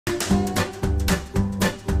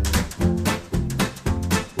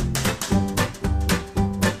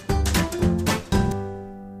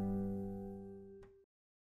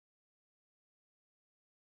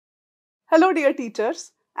Hello dear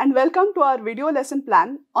teachers and welcome to our video lesson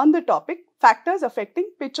plan on the topic Factors Affecting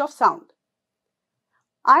Pitch of Sound.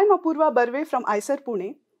 I am Apurva Barve from IISER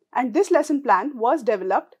Pune and this lesson plan was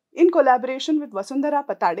developed in collaboration with Vasundhara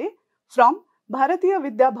Patade from Bharatiya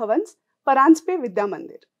Vidya Bhavan's Paranspe Vidya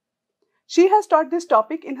Mandir. She has taught this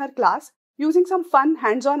topic in her class using some fun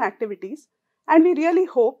hands-on activities and we really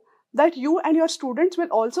hope that you and your students will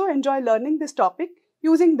also enjoy learning this topic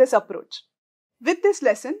using this approach. With this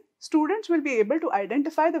lesson, students will be able to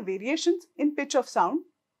identify the variations in pitch of sound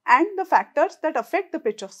and the factors that affect the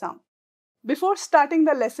pitch of sound. Before starting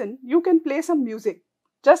the lesson, you can play some music,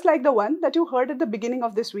 just like the one that you heard at the beginning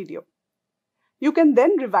of this video. You can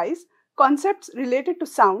then revise concepts related to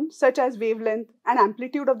sound such as wavelength and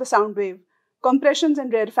amplitude of the sound wave, compressions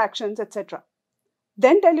and rarefactions, etc.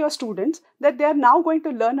 Then tell your students that they are now going to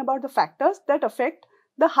learn about the factors that affect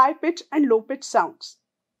the high pitch and low pitch sounds.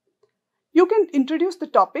 You can introduce the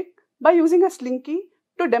topic by using a slinky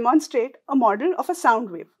to demonstrate a model of a sound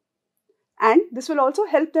wave. And this will also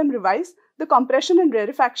help them revise the compression and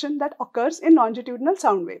rarefaction that occurs in longitudinal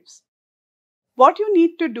sound waves. What you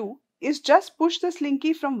need to do is just push the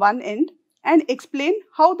slinky from one end and explain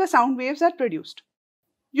how the sound waves are produced.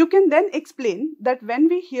 You can then explain that when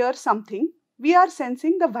we hear something, we are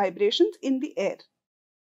sensing the vibrations in the air.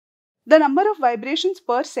 The number of vibrations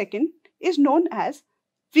per second is known as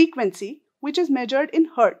frequency, which is measured in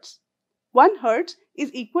hertz. 1 hertz is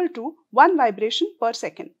equal to 1 vibration per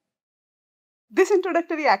second. This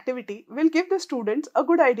introductory activity will give the students a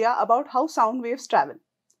good idea about how sound waves travel.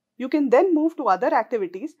 You can then move to other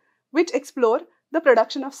activities which explore the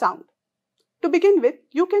production of sound. To begin with,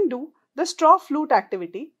 you can do the straw flute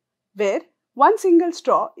activity, where one single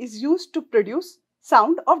straw is used to produce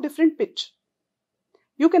sound of different pitch.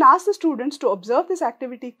 You can ask the students to observe this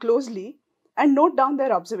activity closely and note down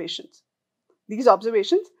their observations. These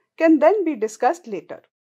observations can then be discussed later.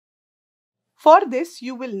 For this,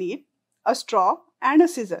 you will need a straw and a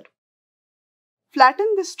scissor.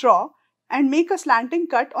 Flatten the straw and make a slanting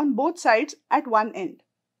cut on both sides at one end.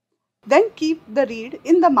 Then keep the reed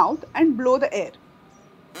in the mouth and blow the air.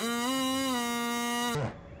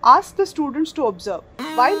 Ask the students to observe.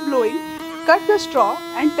 While blowing, cut the straw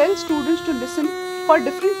and tell students to listen for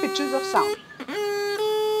different pitches of sound.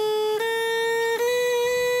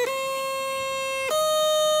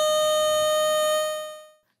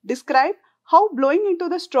 Describe how blowing into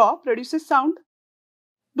the straw produces sound.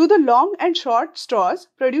 Do the long and short straws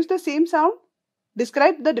produce the same sound?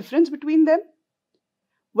 Describe the difference between them.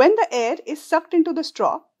 When the air is sucked into the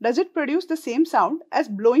straw, does it produce the same sound as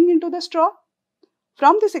blowing into the straw?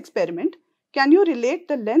 From this experiment, can you relate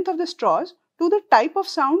the length of the straws to the type of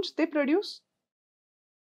sounds they produce?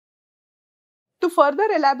 To further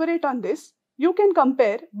elaborate on this, you can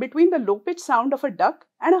compare between the low-pitched sound of a duck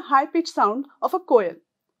and a high-pitched sound of a koel.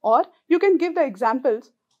 Or you can give the examples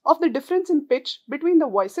of the difference in pitch between the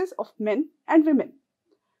voices of men and women.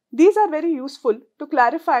 These are very useful to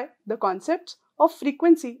clarify the concepts of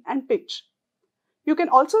frequency and pitch. You can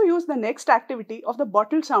also use the next activity of the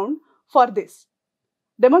bottle sound for this.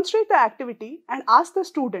 Demonstrate the activity and ask the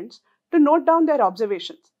students to note down their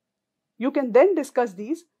observations. You can then discuss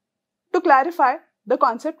these to clarify the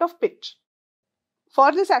concept of pitch.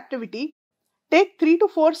 For this activity, take 3 to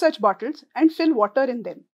 4 such bottles and fill water in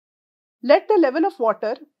them. Let the level of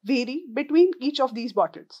water vary between each of these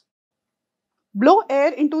bottles. Blow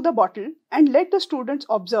air into the bottle and let the students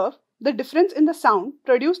observe the difference in the sound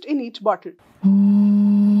produced in each bottle.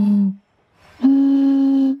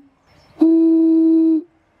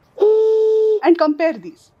 And compare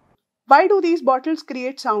these. Why do these bottles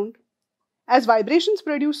create sound? As vibrations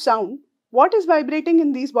produce sound, what is vibrating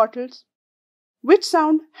in these bottles? Which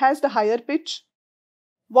sound has the higher pitch?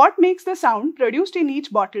 What makes the sound produced in each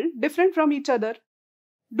bottle different from each other?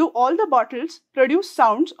 Do all the bottles produce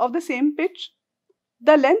sounds of the same pitch?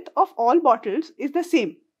 The length of all bottles is the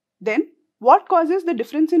same. Then, what causes the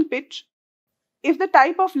difference in pitch? If the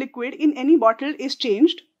type of liquid in any bottle is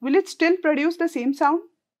changed, will it still produce the same sound?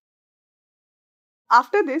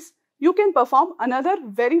 After this, you can perform another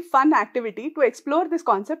very fun activity to explore this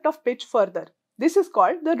concept of pitch further. This is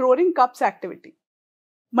called the roaring cups activity.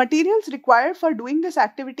 Materials required for doing this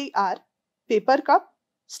activity are paper cup,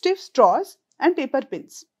 stiff straws, and paper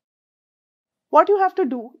pins. What you have to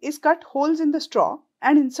do is cut holes in the straw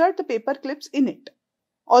and insert the paper clips in it.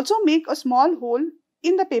 Also make a small hole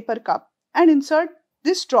in the paper cup and insert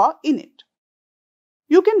this straw in it.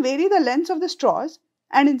 You can vary the lengths of the straws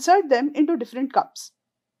and insert them into different cups.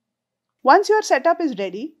 Once your setup is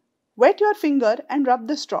ready, wet your finger and rub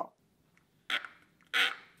the straw.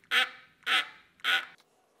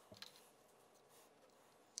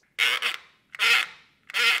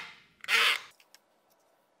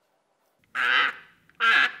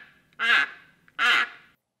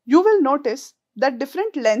 will notice that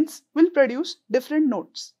different lengths will produce different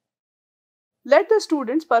notes. Let the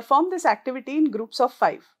students perform this activity in groups of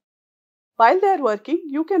 5. While they are working,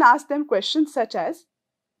 you can ask them questions such as,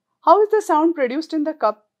 how is the sound produced in the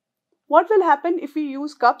cup? What will happen if we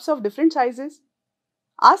use cups of different sizes?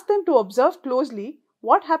 Ask them to observe closely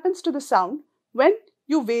what happens to the sound when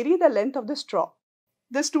you vary the length of the straw.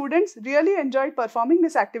 The students really enjoyed performing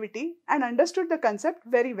this activity and understood the concept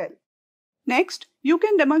very well. Next, you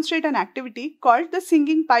can demonstrate an activity called the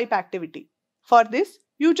singing pipe activity. For this,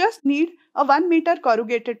 you just need a 1 meter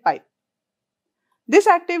corrugated pipe. This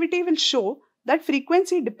activity will show that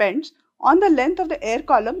frequency depends on the length of the air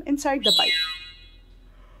column inside the pipe.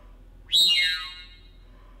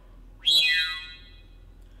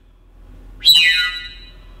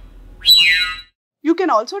 You can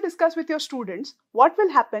also discuss with your students what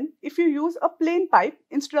will happen if you use a plain pipe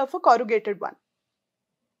instead of a corrugated one.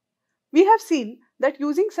 We have seen that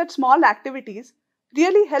using such small activities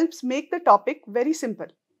really helps make the topic very simple.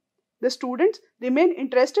 The students remain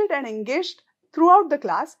interested and engaged throughout the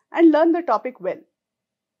class and learn the topic well.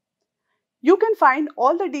 You can find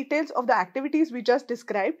all the details of the activities we just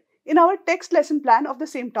described in our text lesson plan of the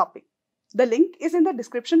same topic. The link is in the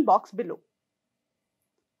description box below.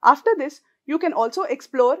 After this, you can also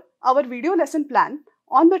explore our video lesson plan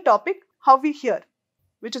on the topic How We Hear,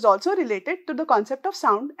 which is also related to the concept of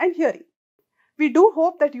sound and hearing. We do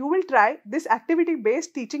hope that you will try this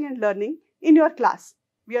activity-based teaching and learning in your class.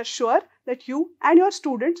 We are sure that you and your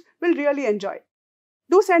students will really enjoy it.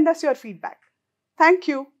 Do send us your feedback. Thank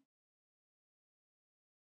you.